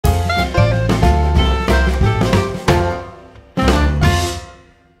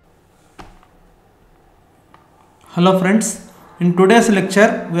Hello friends, in today's lecture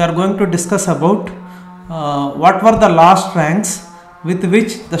we are going to discuss about what were the last ranks with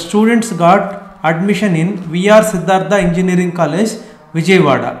which the students got admission in VR Siddartha Engineering College,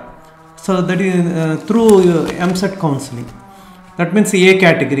 Vijayawada. So that is through EAMCET counseling. That means A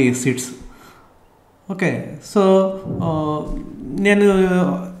category seats. Okay, so నేను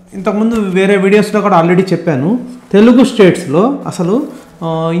ఇంతకుముందు వేరే వీడియోస్లో కూడా already చెప్పాను. తెలుగు స్టేట్స్లో అసలు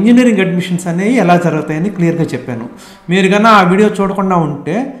engineering admissions అనేవి ఎలా జరుగుతాయని క్లియర్గా చెప్పాను. మీరు కన్నా ఆ వీడియో చూడకుండా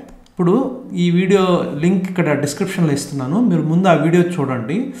ఉంటే ఇప్పుడు ఈ వీడియో లింక్ ఇక్కడ డిస్క్రిప్షన్లో ఇస్తున్నాను. మీరు ముందు ఆ వీడియో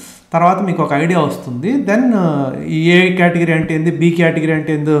చూడండి, తర్వాత మీకు ఒక ఐడియా వస్తుంది. దెన్ ఈ ఏ కేటగిరీ అంటే ఏంది, బి కేటగిరీ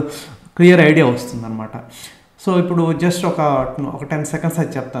అంటే ఏందో క్లియర్ ఐడియా వస్తుంది అనమాట. సో ఇప్పుడు జస్ట్ ఒక 10 సెకండ్స్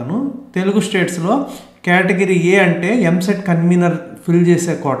అది చెప్తాను. తెలుగు స్టేట్స్లో కేటగిరీ ఏ అంటే ఎంసెట్ కన్వీనర్ ఫిల్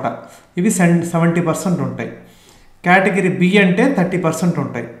చేసే కోట, ఇవి 70% ఉంటాయి. కేటగిరీ బి అంటే 30%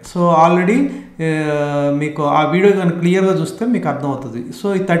 ఉంటాయి. సో ఆల్రెడీ మీకు ఆ వీడియో కానీ క్లియర్గా చూస్తే మీకు అర్థమవుతుంది. సో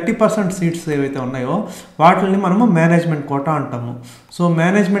ఈ 30% సీట్స్ ఏవైతే ఉన్నాయో వాటిని మనము మేనేజ్మెంట్ కోటా అంటాము. సో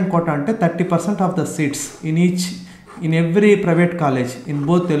మేనేజ్మెంట్ కోటా అంటే 30% of the seats in every private college in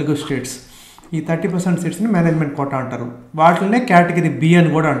both Telugu states. ఈ 30% సీట్స్ని మేనేజ్మెంట్ కోటా అంటారు. వాటినే కేటగిరీ బి అని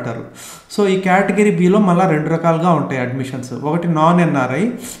కూడా అంటారు. సో ఈ కేటగిరీ బిలో మళ్ళీ 2 రకాలుగా ఉంటాయి అడ్మిషన్స్. ఒకటి నాన్ ఎన్ఆర్ఐ,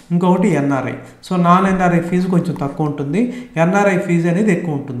 ఇంకొకటి NRI. So non NRI fee కొంచెం తక్కువ ఉంటుంది, ఎన్ఆర్ఐ ఫీజు అనేది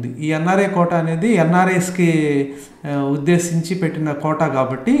ఎక్కువ ఉంటుంది. ఈ ఎన్ఆర్ఐ కోటా అనేది ఎన్ఆర్ఐస్కి ఉద్దేశించి పెట్టిన కోటా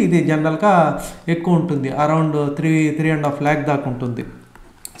కాబట్టి ఇది జనరల్గా ఎక్కువ ఉంటుంది, అరౌండ్ 3.5 lakh దాకా ఉంటుంది.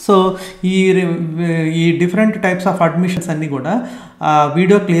 సో ఈ డిఫరెంట్ టైప్స్ ఆఫ్ అడ్మిషన్స్ అన్నీ కూడా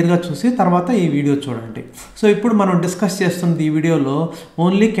వీడియో క్లియర్గా చూసి తర్వాత ఈ వీడియో చూడండి. సో ఇప్పుడు మనం డిస్కస్ చేస్తుంది ఈ వీడియోలో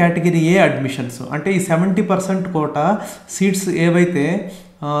ఓన్లీ కేటగిరీ ఏ అడ్మిషన్స్. అంటే ఈ 70% కోటా సీట్స్ ఏవైతే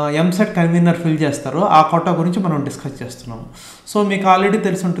ఎంసెట్ కన్వీనర్ ఫిల్ చేస్తారో ఆ కోటా గురించి మనం డిస్కస్ చేస్తున్నాము. సో మీకు ఆల్రెడీ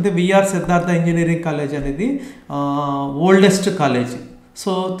తెలిసి ఉంటుంది, విఆర్ సిద్ధార్థ ఇంజనీరింగ్ కాలేజ్ అనేది ఓల్డెస్ట్ కాలేజ్.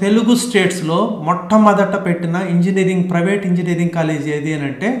 సో తెలుగు స్టేట్స్లో మొట్టమొదట పెట్టిన ప్రైవేట్ ఇంజనీరింగ్ కాలేజ్ ఏది అని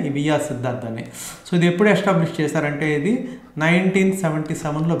అంటే ఈ విఆర్ సిద్ధార్థనే. సో ఇది ఎప్పుడు ఎస్టాబ్లిష్ చేశారంటే ఇది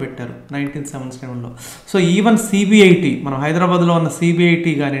 1977లో పెట్టారు, 1977లో. సో ఈవెన్ సిబిఐటి, మనం హైదరాబాద్లో ఉన్న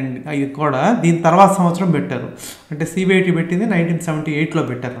సిబిఐటి కానివ్వండి, అది కూడా దీని తర్వాత సంవత్సరం పెట్టారు. అంటే సిబిఐటి పెట్టింది 1978లో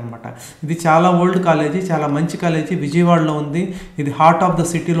పెట్టారు అనమాట. ఇది చాలా ఓల్డ్ కాలేజీ, చాలా మంచి కాలేజీ, విజయవాడలో ఉంది. ఇది హార్ట్ ఆఫ్ ద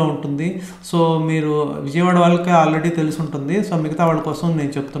సిటీలో ఉంటుంది. సో మీరు విజయవాడ వాళ్ళకి ఆల్రెడీ తెలిసి ఉంటుంది. సో మిగతా వాళ్ళ కోసం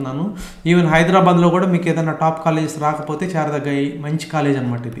నేను చెప్తున్నాను. ఈవెన్ హైదరాబాద్లో కూడా మీకు ఏదైనా టాప్ కాలేజెస్ రాకపోతే చేరదగ్గ మంచి కాలేజ్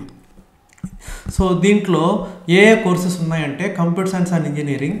అనమాట ఇది. సో దీంట్లో ఏ కోర్సెస్ ఉన్నాయంటే computer science and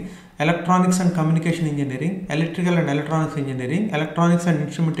engineering, electronics and communication engineering, electrical and electronics engineering, electronics and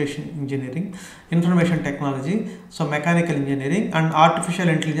instrumentation engineering, information technology, so mechanical engineering and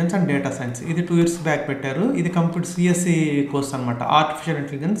artificial intelligence and data science. ఇది 2 years back పెట్టారు. ఇది computer CSC course అనమాట, artificial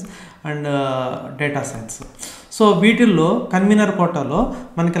intelligence and data science. So వీటిల్లో convener కోటాలో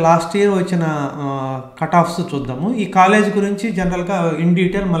మనకి last year వచ్చిన cut offs చూద్దాము. ఈ కాలేజ్ గురించి జనరల్గా ఇన్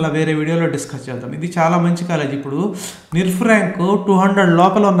డీటెయిల్ మళ్ళీ వేరే వీడియోలో డిస్కస్ చేద్దాం. ఇది చాలా మంచి కాలేజ్. ఇప్పుడు నిర్ఫ్ ర్యాంక్ 200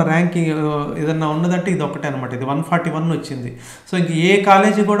 లోపల ఉన్న ర్యాంకింగ్ ఏదన్నా ఉన్నదంటే ఇది ఒకటే అనమాట. ఇది 141 వచ్చింది. సో ఇంక ఏ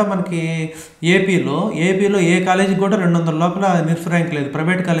కాలేజీ కూడా మనకి ఏపీలో ఏ కాలేజీ కూడా 200 లోపల నిర్ఫ్ ర్యాంక్ లేదు.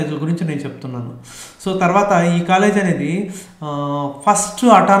 ప్రైవేట్ కాలేజీల గురించి నేను చెప్తున్నాను. సో తర్వాత ఈ కాలేజ్ అనేది ఫస్ట్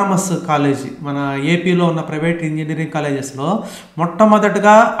అటానమస్ కాలేజీ. మన ఏపీలో ఉన్న ప్రైవేట్ ఇంజనీరింగ్ కాలేజెస్లో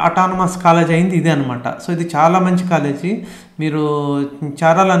మొట్టమొదటిగా అటానమస్ కాలేజ్ అయింది ఇదే అనమాట. సో ఇది చాలా మంచి కాలేజీ. మీరు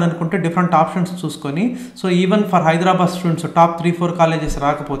చేరాలని అనుకుంటే డిఫరెంట్ ఆప్షన్స్ చూసుకొని, so even for Hyderabad students top 3-4 colleges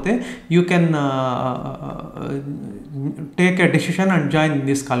రాకపోతే you can take a decision and join in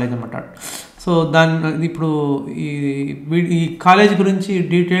this college అనమాట. సో ఇప్పుడు ఈ కాలేజ్ గురించి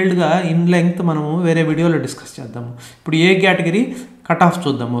డీటెయిల్డ్గా ఇన్ లెంగ్త్ మనము వేరే వీడియోలో డిస్కస్ చేద్దాము. ఇప్పుడు ఏ కేటగిరీ కట్ ఆఫ్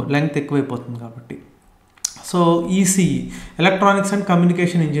చూద్దాము, లెంగ్త్ ఎక్కువైపోతుంది కాబట్టి. So ECE, electronics and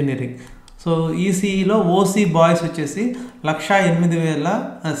communication engineering. So ఈసీఈలో OC boys వచ్చేసి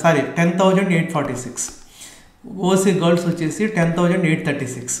 10,846, ఓసీ గర్ల్స్ వచ్చేసి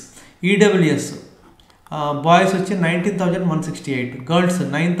 10,836, ఈడబ్ల్యూఎస్ బాయ్స్ వచ్చి 19,168, girls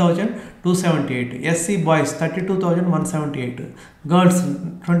 9,278, SC boys 32,178, girls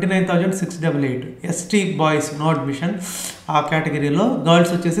 29,688, ST boys no admission ఆ కేటగిరీలో,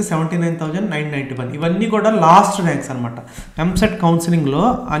 గర్ల్స్ వచ్చేసి 79,991. ఇవన్నీ కూడా లాస్ట్ ర్యాంక్స్ అనమాట. ఎంసెట్ కౌన్సిలింగ్లో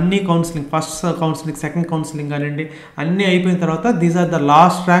అన్ని counselling, first counselling, second counselling కానివ్వండి, అన్నీ అయిపోయిన తర్వాత these are the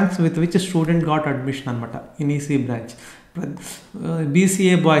last ranks with which student got admission అనమాట in EC branch.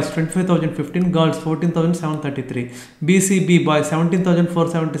 BCA boys 25,015, girls 14,733. BCB boys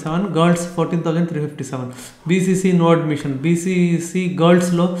 17,477, girls 14,357. BCC no admission. BCC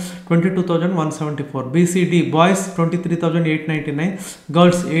girls low 22,174. BCD boys 23,899,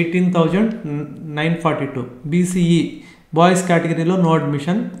 girls 18,942. BCE boys category లో no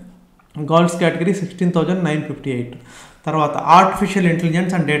admission, girls category 16,958. తర్వాత artificial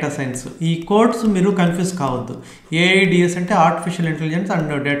intelligence and data science. ఈ codes మీరు confuse కావద్దు. AIDS అంటే artificial intelligence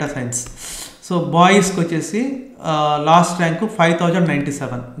and data science. So బాయ్స్కి వచ్చేసి last rank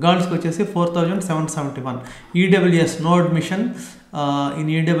 5,097, గర్ల్స్కి వచ్చేసి 4,771. EWS no admission in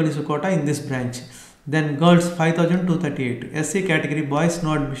EWS quota in this branch. Then girls 5,238. SC category boys no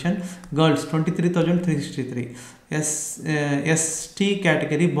admission, girls 23,363. ST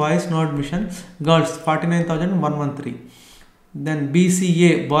category boys no admission, girls 49,113. Then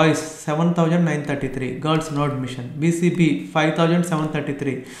BCA boys 7,933, girls no admission. BCB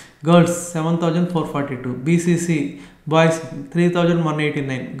 5,733, girls 7,442. BCC boys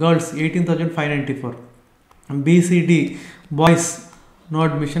 3,189, girls 18,594. BCD boys no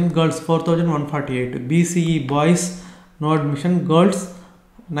admission, girls 4,148. BCE boys no admission, girls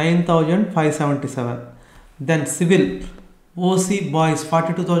 9,577. Then civil OC boys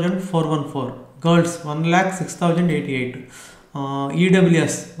 42,414, girls 1,06,088.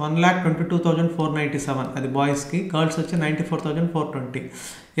 EWS 1,22,497 అది boys కి, girls వచ్చి 94,420.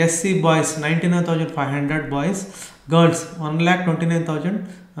 SC boys 99,500 boys, girls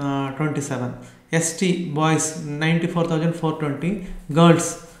 1,29,027. ST boys 94,420, girls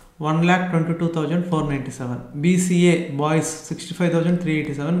 1,22,497. BCA boys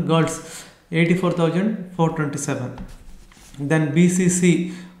 65,387, girls 84,427. Then BCC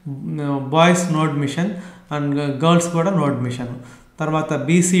boys no admission and girls kuda no admission. Tarvata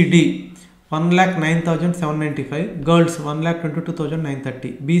BCD 1,09,795, girls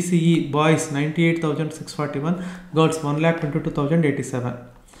 1,22,930. BCE boys 98,641, girls 1,22,087.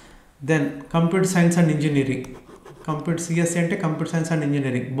 Then computer science and engineering. CSE అంటే computer science and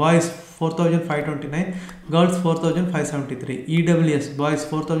engineering. Boys 4,529, girls 4,573. EWS boys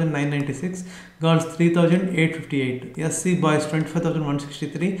 4,996, girls 3,858. SC boys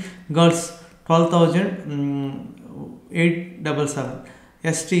 25,163, girls 12,877.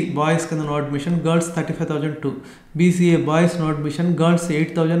 ST boys కింద no admission, girls 35,002. BCA boys no admission, girls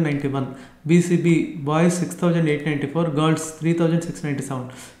 8,091. BCB boys 6,894, girls 3,697.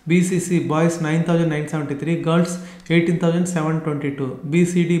 BCC boys 9,973, girls 18,722.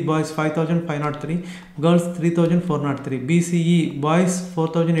 BCD boys 5,503, girls 3,403. BCE boys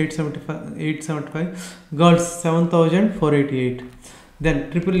 4,875, girls 7,488. Then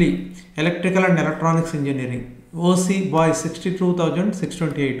EEE electrical and electronics engineering. OC boys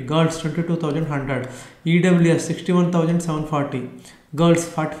 62,628, girls 22,100. EWS 61,740, girls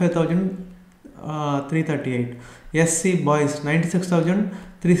 45,338. SC boys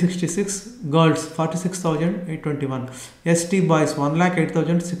 96,366, girls 46,821. ST boys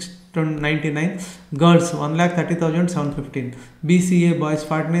 1,08,699, girls 1,30,715. BCA boys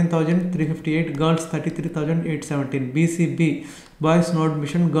 49,358, girls 33,817. BCB boys no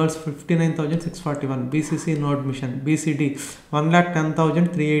admission, girls 59,641. BCC no admission. BCD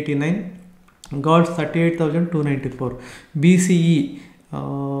 1,10,389, girls 38,294. BCE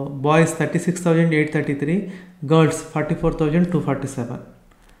boys 36,833, girls 44,247.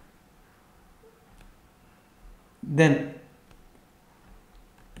 Then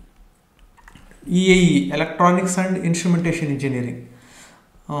EAE electronics and instrumentation engineering.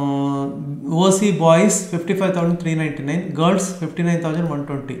 OC boys 55,399, girls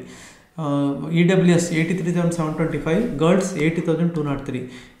 59,120. EWS 83,725, girls 80,203.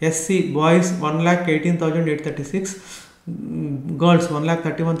 SC boys 1,18,836, girls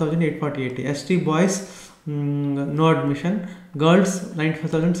 1,31,848. ST boys no admission, girls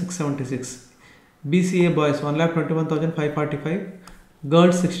 95,676. BCA boys 1,21,545,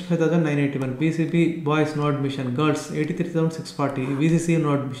 girls 65,981. BCB boys no admission, girls 83,640. BCC no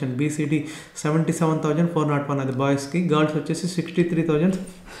admission. BCD 77,401 అది boys కి, girls వచ్చేసి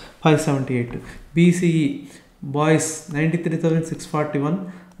 63,578. BCE boys 93,641,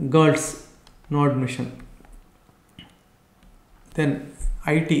 girls no admission. Then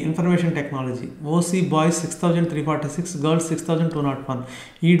IT information technology. OC boys 6,346, girls 6,201.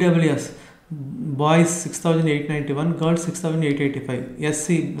 EWS boys 6,891, girls 6,885. SC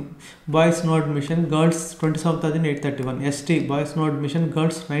boys no admission, girls 27,831. ST boys no admission,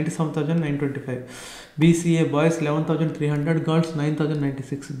 girls 97,925. BCA boys 11,300, girls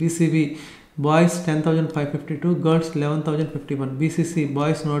 9,096. BCB boys 10,552, girls 11,051. BCC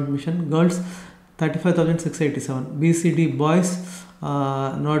boys no admission, girls 35,687. BCD boys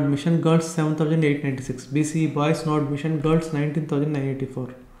no admission, girls 7,896. BCE boys no admission, girls 19,984.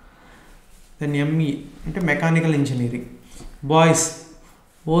 Then ME అంటే mechanical engineering boys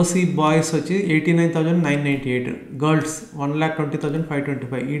OC boys వచ్చి 89,998, girls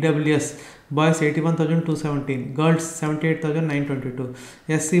 1,20,525. EWS boys 81,217, girls 78,922.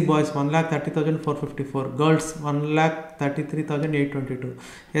 SC boys 1,30,454, girls 1,33,822.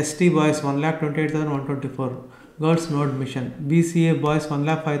 ST boys 1,28,124, girls no admission. BCA boys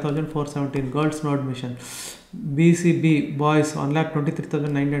 1,05,417, girls no admission. BCB boys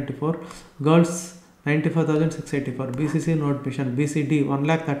 1,23,994, girls 95,684. BCC no admission. BCD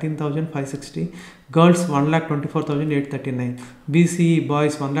 1,13,560, girls 1,24,839. BCE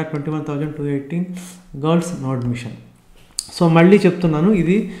boys 1,21,218, girls no admission. So మళ్ళీ చెప్తున్నాను,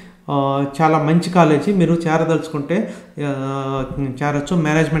 ఇది చాలా మంచి college. మీరు చేరదలుచుకుంటే చేరచ్చు.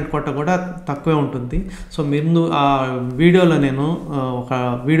 Management quota కూడా తక్కువే ఉంటుంది. సో మీరు ఆ వీడియోలో నేను ఒక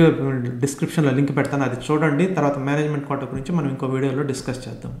వీడియో డిస్క్రిప్షన్లో లింక్ పెడతాను, అది చూడండి. తర్వాత మేనేజ్మెంట్ కోట గురించి మనం ఇంకో వీడియోలో డిస్కస్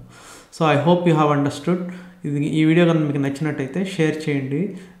చేద్దాం. So I hope you have understood. ఈ వీడియో కనుక మీకు నచ్చినట్టయితే షేర్ చేయండి,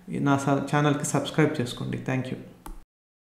 నా ఛానల్కి సబ్స్క్రైబ్ చేసుకోండి. Thank you.